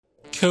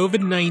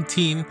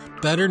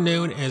COVID-19, better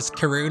known as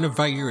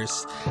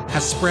coronavirus,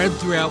 has spread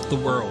throughout the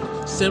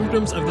world.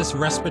 Symptoms of this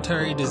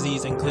respiratory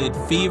disease include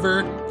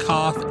fever,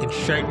 cough, and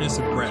shortness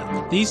of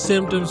breath. These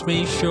symptoms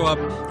may show up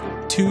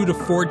 2 to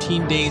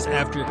 14 days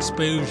after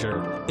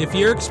exposure. If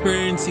you're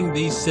experiencing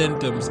these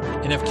symptoms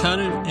and have come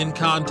in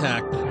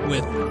contact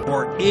with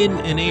or in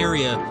an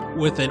area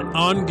with an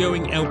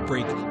ongoing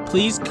outbreak,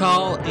 please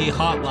call a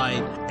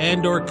hotline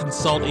and/or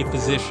consult a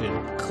physician.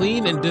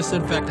 Clean and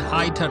disinfect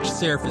high-touch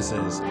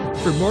surfaces.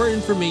 For more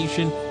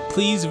information,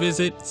 please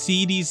visit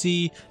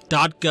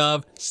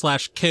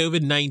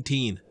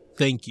cdc.gov/COVID-19.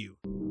 Thank you.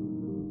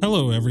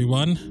 Hello,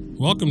 everyone.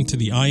 Welcome to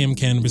the I Am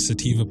Cannabis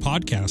Sativa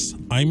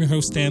podcast. I'm your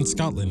host, Dan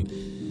Scotland.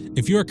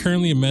 If you are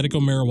currently a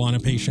medical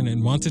marijuana patient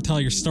and want to tell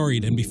your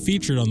story and be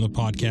featured on the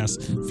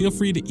podcast, feel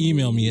free to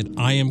email me at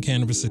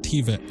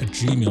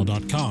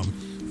iamcannabissativa@gmail.com.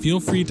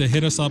 Feel free to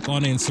hit us up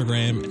on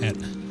Instagram at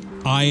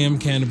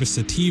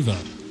iamcannabissativa.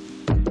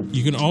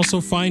 You can also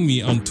find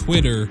me on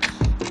Twitter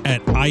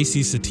at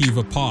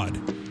ICSativaPod.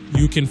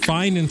 You can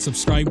find and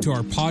subscribe to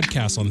our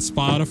podcast on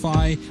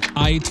Spotify,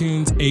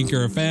 iTunes,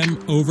 Anchor FM,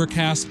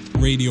 Overcast,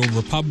 Radio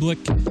Republic,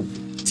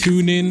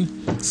 TuneIn,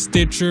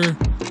 Stitcher,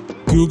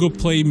 Google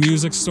Play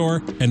Music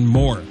Store, and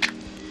more.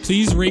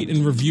 Please rate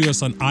and review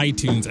us on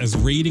iTunes, as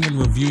rating and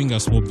reviewing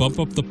us will bump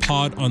up the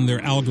pod on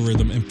their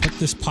algorithm and put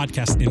this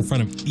podcast in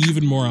front of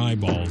even more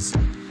eyeballs.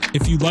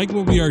 If you like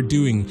what we are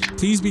doing,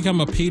 please become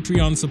a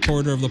Patreon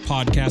supporter of the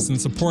podcast and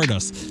support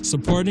us.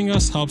 Supporting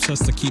us helps us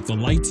to keep the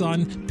lights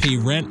on, pay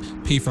rent,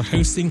 pay for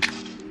hosting,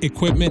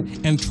 equipment,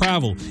 and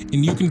travel.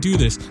 And you can do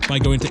this by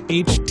going to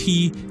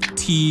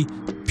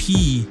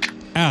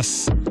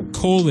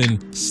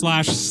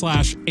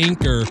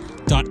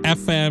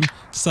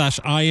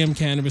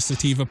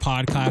https://anchor.fm/iamcannabissativa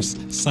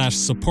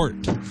podcast/support.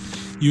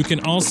 You can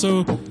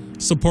also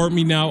support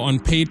me now on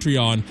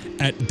Patreon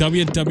at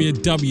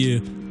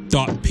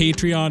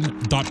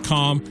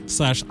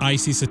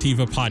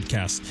www.patreon.com/ICSativa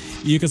podcast.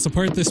 You can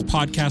support this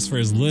podcast for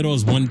as little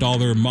as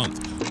 $1 a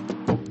month.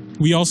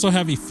 We also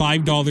have a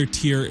 $5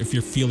 tier if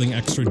you're feeling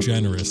extra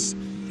generous.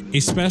 A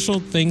special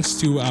thanks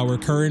to our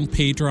current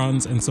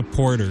patrons and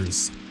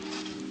supporters.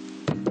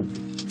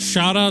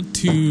 Shout out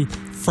to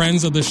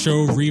friends of the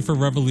show, Reefer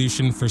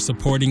Revolution, for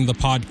supporting the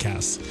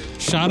podcast.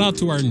 Shout out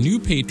to our new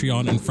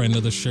Patreon and friend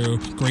of the show,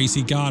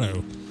 Gracie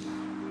Gatto.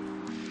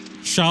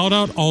 Shout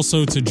out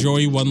also to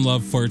Joey One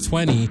Love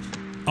 420,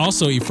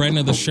 also a friend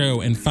of the show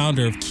and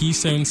founder of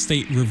Keystone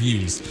State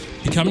Reviews.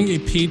 Becoming a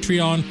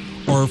Patreon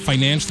or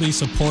financially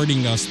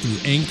supporting us through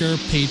Anchor,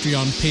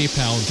 Patreon,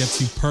 PayPal gets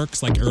you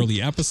perks like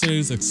early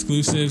episodes,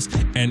 exclusives,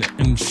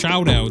 and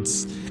shout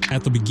outs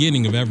at the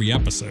beginning of every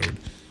episode.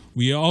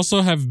 We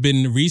also have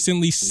been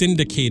recently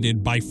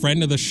syndicated by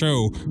friend of the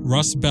show,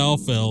 Russ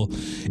Belfill,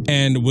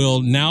 and will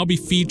now be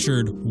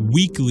featured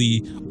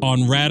weekly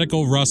on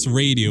Radical Russ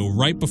Radio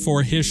right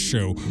before his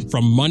show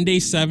from Monday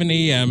 7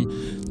 a.m.,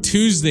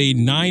 Tuesday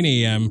 9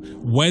 a.m.,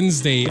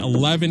 Wednesday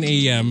 11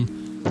 a.m.,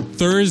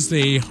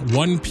 Thursday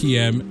 1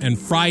 p.m., and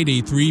Friday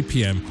 3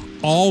 p.m.,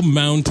 all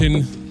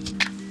mountain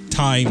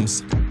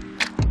times.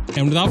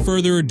 And without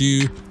further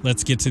ado,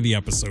 let's get to the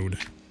episode.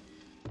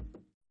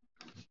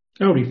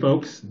 Howdy,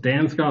 folks.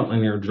 Dan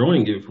Scotland here,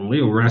 joining you from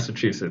Leo,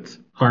 Massachusetts,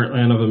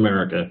 heartland of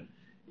America.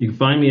 You can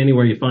find me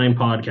anywhere you find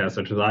podcasts,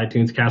 such as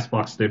iTunes,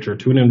 CastBox, Stitcher,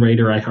 TuneIn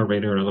Radio,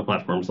 iHeartRadio, and other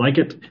platforms like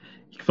it.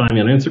 You can find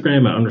me on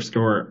Instagram at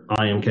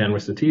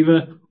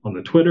 _IamCannabisSativa, on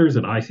the Twitters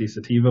at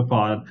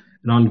ICSativaPod,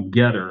 and on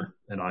Getter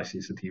at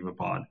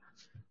ICSativaPod.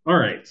 All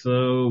right,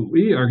 so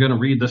we are going to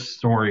read this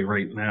story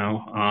right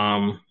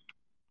now.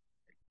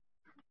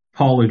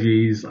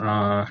 Apologies,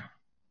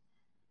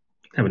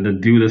 having to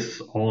do this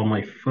all on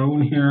my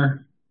phone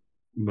here,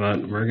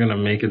 but we're going to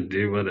make it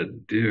do what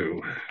it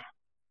do.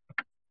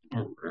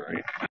 All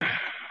right.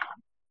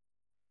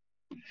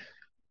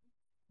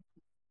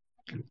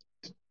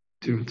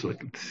 Do it so I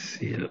can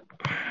see it.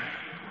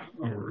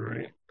 All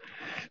right.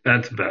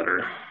 That's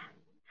better.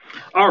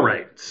 All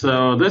right.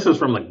 So this is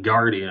from the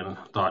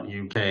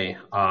Guardian.uk.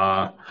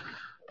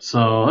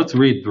 So let's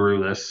read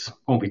through this.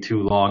 Won't be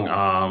too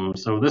long.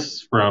 So this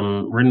is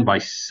written by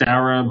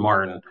Sarah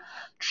Martin,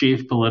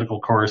 Chief Political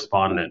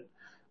Correspondent.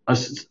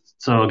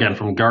 So again,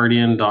 from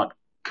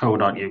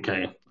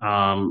Guardian.co.uk.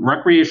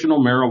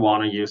 Recreational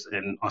marijuana use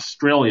in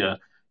Australia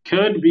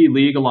could be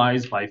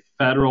legalized by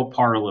federal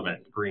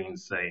parliament,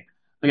 Greens say.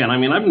 Again, I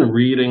mean, I've been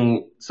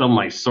reading some of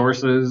my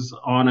sources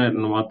on it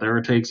and what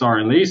their takes are,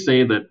 and they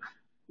say that,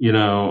 you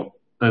know,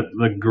 that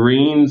the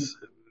Greens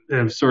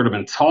have sort of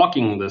been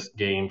talking this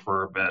game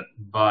for a bit,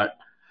 but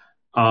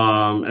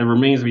it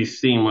remains to be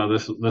seen whether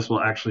this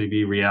will actually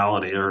be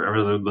reality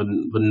or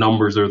the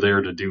numbers are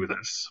there to do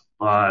this.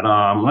 But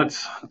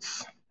let's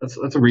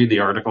read the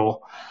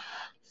article.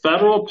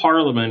 Federal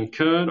Parliament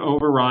could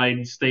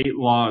override state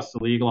laws to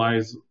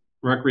legalize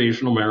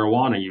recreational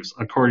marijuana use,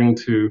 according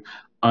to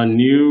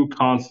new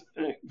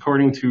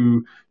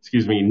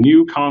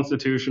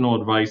constitutional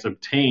advice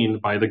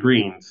obtained by the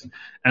Greens,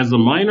 as the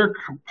minor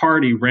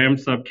party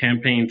ramps up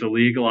campaign to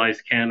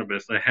legalize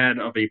cannabis ahead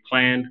of a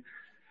planned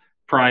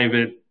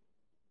private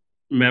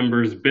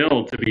members'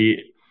 bill to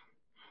be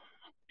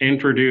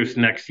introduced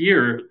next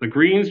year, the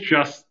Greens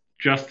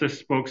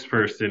Justice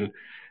spokesperson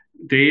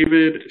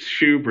David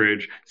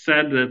Shoebridge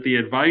said that the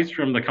advice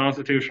from the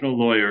constitutional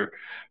lawyer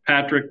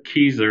Patrick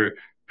Keyser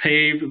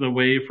paved the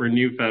way for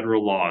new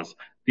federal laws.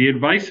 The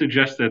advice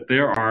suggests that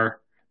there are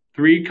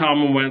 3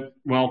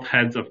 Commonwealth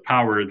heads of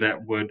power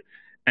that would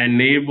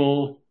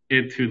enable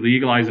it to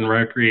legalize and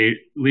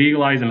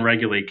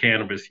regulate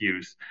cannabis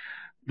use.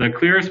 The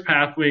clearest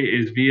pathway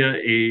is via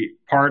a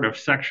part of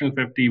Section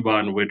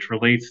 51, which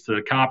relates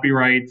to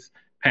copyrights,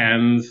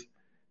 patents,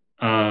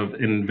 of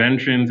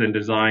inventions and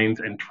designs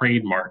and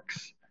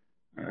trademarks.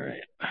 All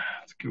right,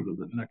 let's go to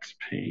the next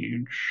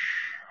page.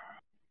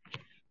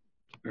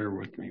 Bear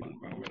with me one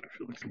moment. I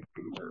feel like some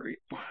boomer.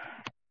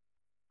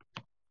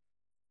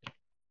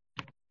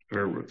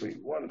 Bear with me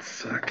one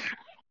sec.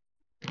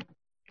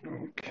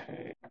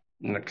 Okay,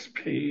 next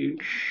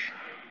page.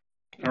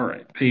 All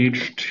right,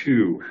 page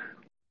 2.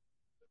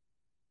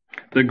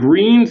 The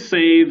Greens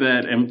say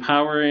that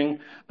empowering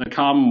the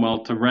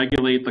Commonwealth to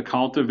regulate the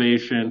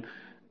cultivation,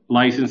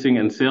 licensing,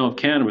 and sale of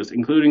cannabis,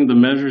 including the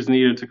measures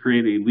needed to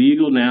create a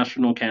legal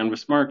national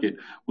cannabis market,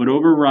 would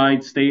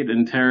override state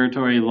and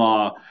territory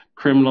law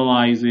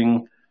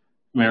criminalizing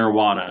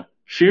marijuana.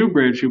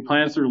 Shoebridge, who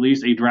plans to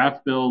release a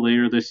draft bill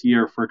later this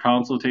year for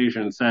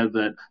consultation, said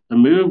that the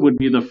move would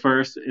be the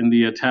first in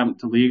the attempt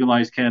to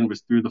legalize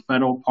cannabis through the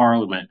federal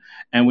parliament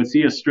and would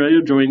see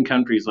Australia join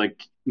countries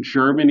like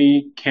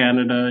Germany,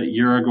 Canada,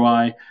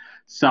 Uruguay,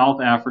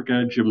 South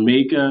Africa,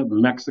 Jamaica,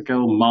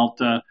 Mexico,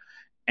 Malta,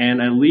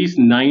 and at least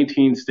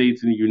 19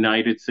 states in the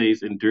United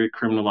States in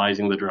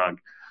decriminalizing the drug.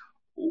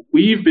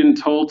 We've been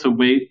told to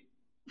wait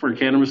for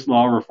cannabis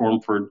law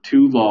reform for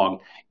too long,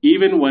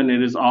 even when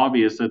it is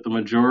obvious that the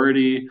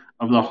majority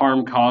of the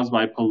harm caused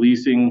by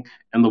policing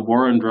and the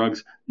war on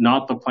drugs,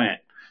 not the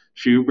plant,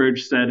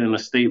 Shoebridge said in a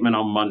statement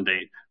on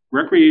Monday.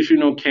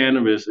 Recreational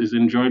cannabis is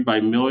enjoyed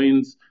by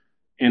millions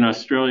in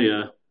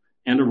Australia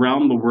and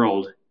around the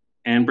world,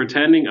 and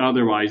pretending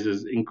otherwise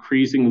is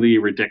increasingly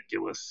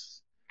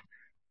ridiculous.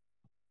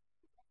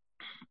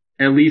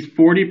 At least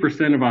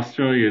 40% of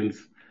Australians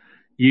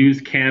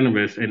use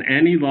cannabis, and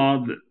any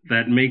law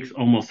that makes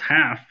almost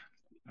half.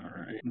 All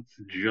right,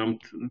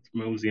 let's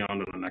mosey on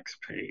to the next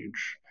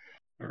page.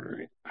 All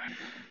right,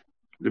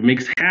 that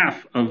makes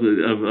half of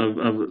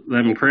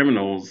them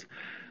criminals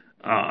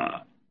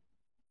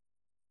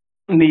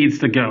needs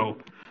to go.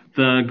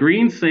 The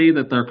Greens say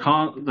that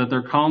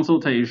their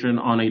consultation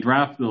on a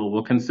draft bill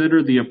will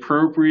consider the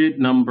appropriate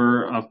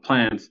number of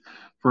plants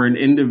for an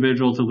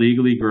individual to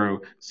legally grow,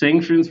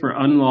 sanctions for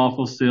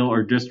unlawful sale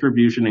or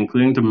distribution,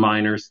 including to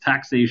minors,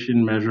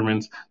 taxation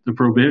measurements, the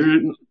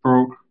prohibition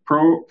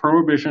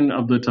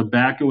of the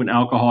tobacco and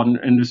alcohol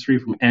industry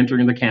from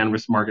entering the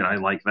cannabis market. I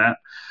like that.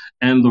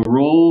 And the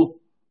role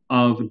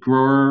of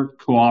grower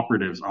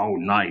cooperatives. Oh,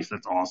 nice.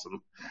 That's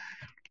awesome.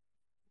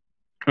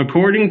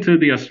 According to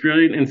the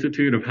Australian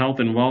Institute of Health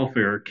and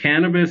Welfare,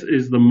 cannabis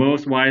is the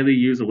most widely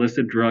used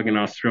illicit drug in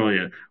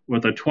Australia,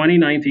 with a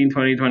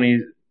 2019-2020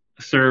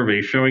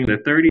 survey showing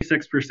that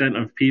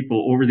 36% of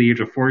people over the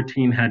age of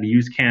 14 had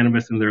used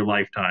cannabis in their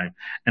lifetime,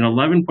 and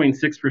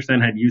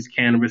 11.6% had used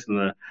cannabis in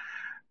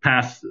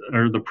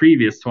the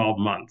previous 12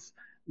 months.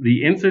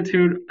 The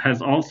Institute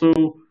has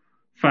also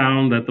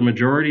found that the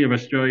majority of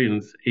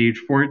Australians aged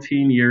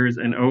 14 years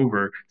and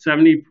over,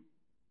 78%,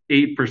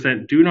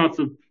 do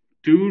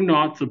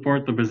not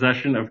support the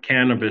possession of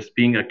cannabis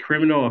being a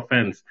criminal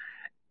offense,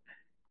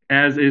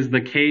 as is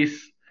the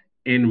case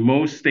in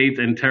most states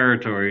and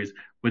territories,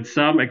 with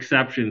some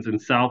exceptions in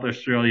South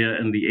Australia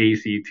and the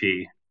ACT.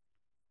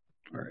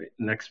 All right,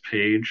 next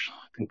page.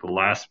 I think the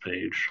last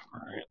page. All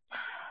right.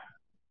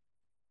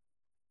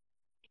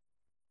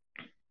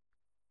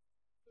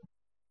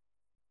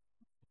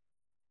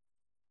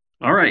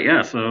 All right,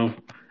 yeah, so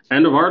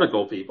end of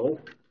article, people.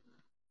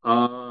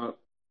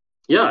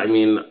 Yeah, I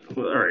mean,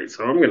 all right,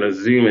 so I'm going to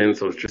zoom in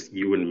so it's just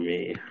you and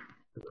me.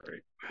 All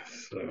right,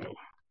 so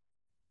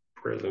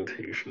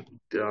presentation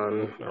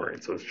done. All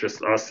right, so it's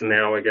just us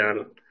now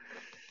again.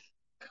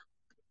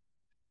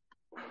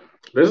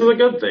 This is a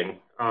good thing.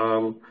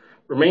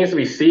 Remains to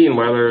be seen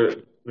whether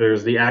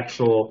there's the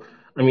actual,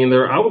 I mean,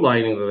 they're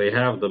outlining that they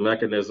have the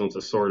mechanism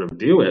to sort of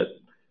do it.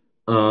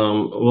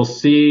 We'll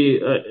see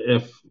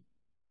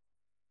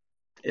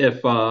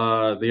if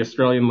the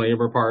Australian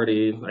Labor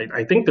Party,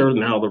 I think they're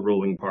now the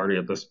ruling party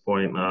at this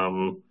point,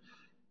 from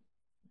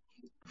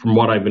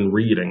what I've been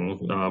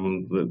reading.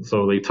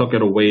 So they took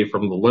it away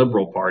from the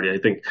Liberal Party, I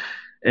think.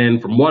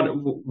 And from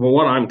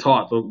what I'm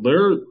taught,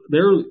 their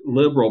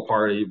Liberal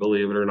Party,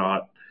 believe it or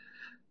not,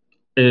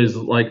 is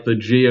like the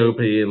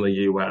GOP in the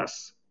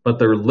U.S., but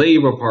their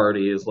Labor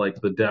Party is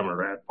like the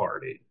Democrat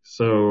Party.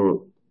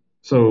 So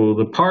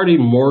the party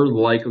more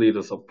likely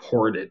to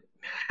support it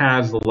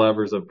has the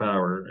levers of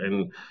power.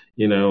 And,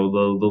 you know,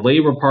 the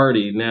Labor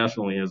Party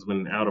nationally has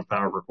been out of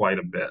power for quite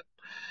a bit.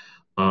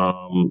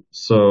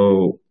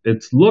 So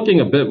it's looking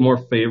a bit more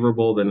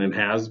favorable than it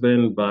has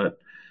been. But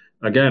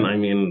again, I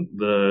mean,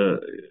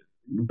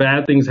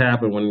 bad things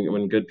happen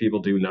when good people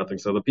do nothing.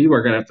 So the people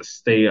are going to have to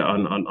stay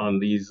on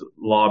these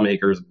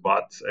lawmakers'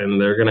 butts,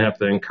 and they're going to have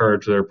to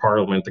encourage their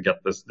parliament to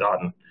get this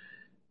done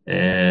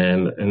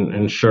and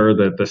ensure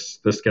that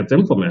this gets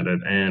implemented,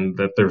 and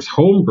that there's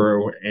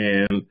homebrew,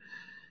 and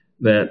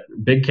that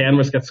big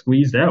cannabis gets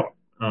squeezed out.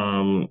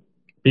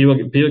 People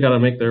got to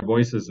make their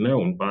voices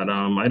known, but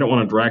I don't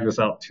want to drag this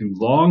out too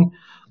long.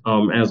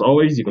 As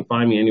always, you can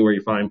find me anywhere you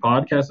find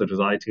podcasts, such as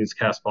iTunes,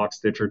 CastBox,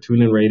 Stitcher,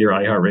 TuneIn Radio,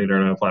 iHeartRadio,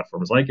 and other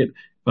platforms like it.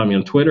 Find me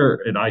on Twitter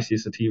at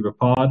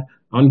ICSativapod,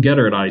 on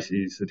Getter at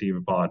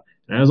ICSativapod.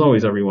 And as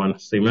always, everyone,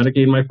 stay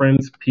medicated, my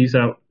friends. Peace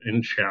out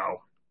and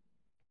ciao.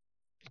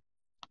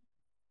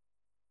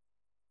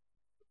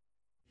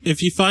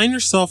 If you find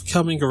yourself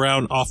coming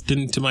around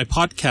often to my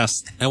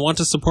podcast and want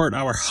to support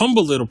our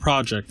humble little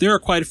project, there are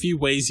quite a few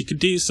ways you could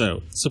do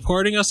so.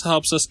 Supporting us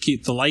helps us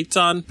keep the lights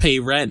on, pay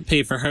rent,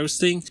 pay for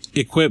hosting,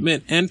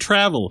 equipment, and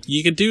travel.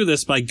 You can do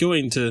this by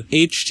going to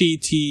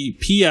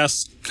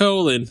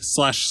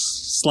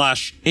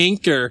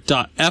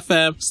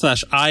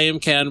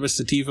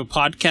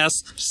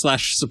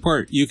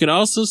https://anchor.fm/IamCannabisSativa/support. You can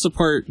also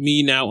support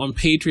me now on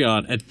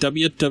Patreon at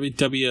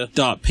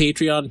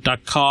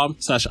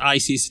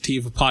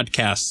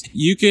www.patreon.com/ICSativapodcast.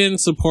 You can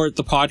support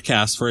the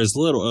podcast for as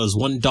little as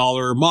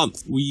 $1 a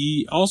month.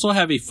 We also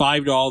have a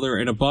 $5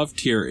 and above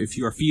tier if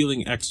you are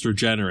feeling extra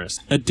generous.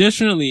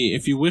 Additionally,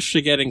 if you wish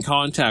to get in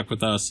contact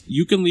with us,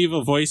 you can leave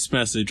a voice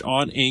message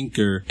on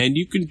Anchor, and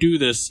you can do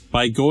this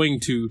by going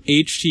to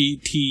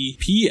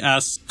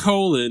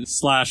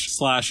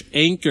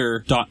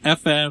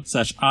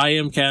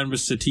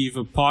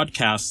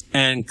https://anchor.fm/IamCannabisSativapodcast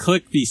and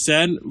click the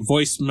send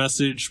voice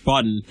message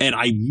button, and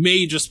I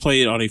may just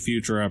play it on a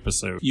future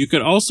episode. You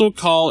can also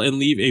call and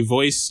leave a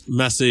voice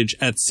message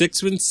at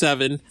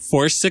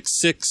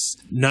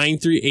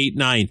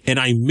 617-466-9389, and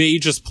I may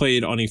just play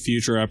it on a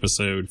future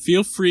episode.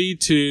 Feel free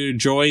to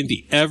join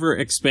the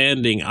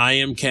ever-expanding I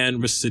Am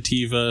Cannabis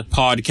Sativa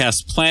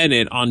podcast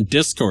planet on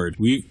Discord.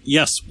 We've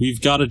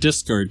got a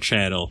Discord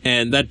channel,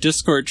 and that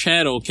Discord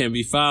channel can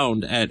be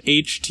found at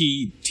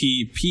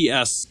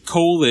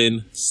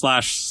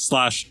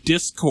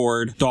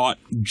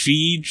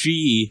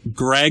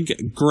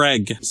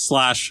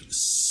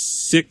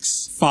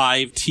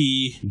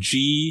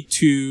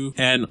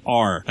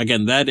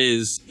Again, that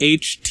is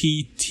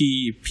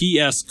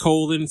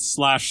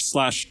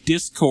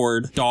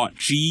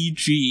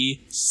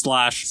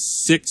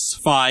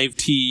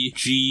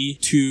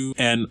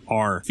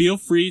https://discord.gg/65tg2nr. Feel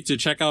free to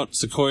check out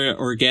Sequoia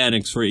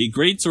Organics for a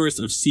great source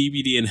of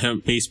CBD and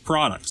hemp-based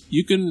products.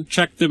 You can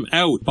check them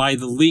out by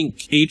the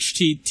link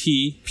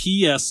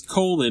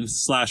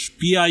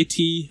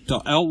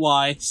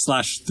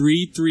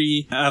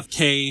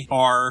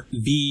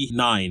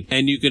https://bit.ly/33fkrv9,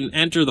 and you can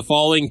enter the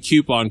following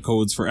coupon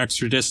codes for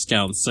extra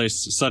discounts,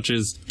 such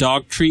as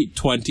Dog Treat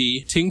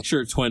 20,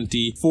 Tincture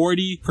 20,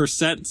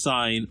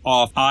 40%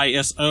 off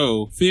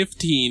ISO,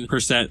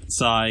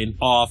 15%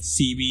 off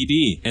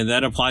CBD, and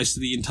that applies to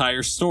the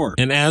entire store.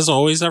 And as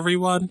always,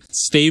 everyone,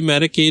 stay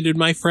medicated,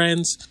 my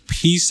friends.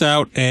 Peace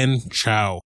out and ciao.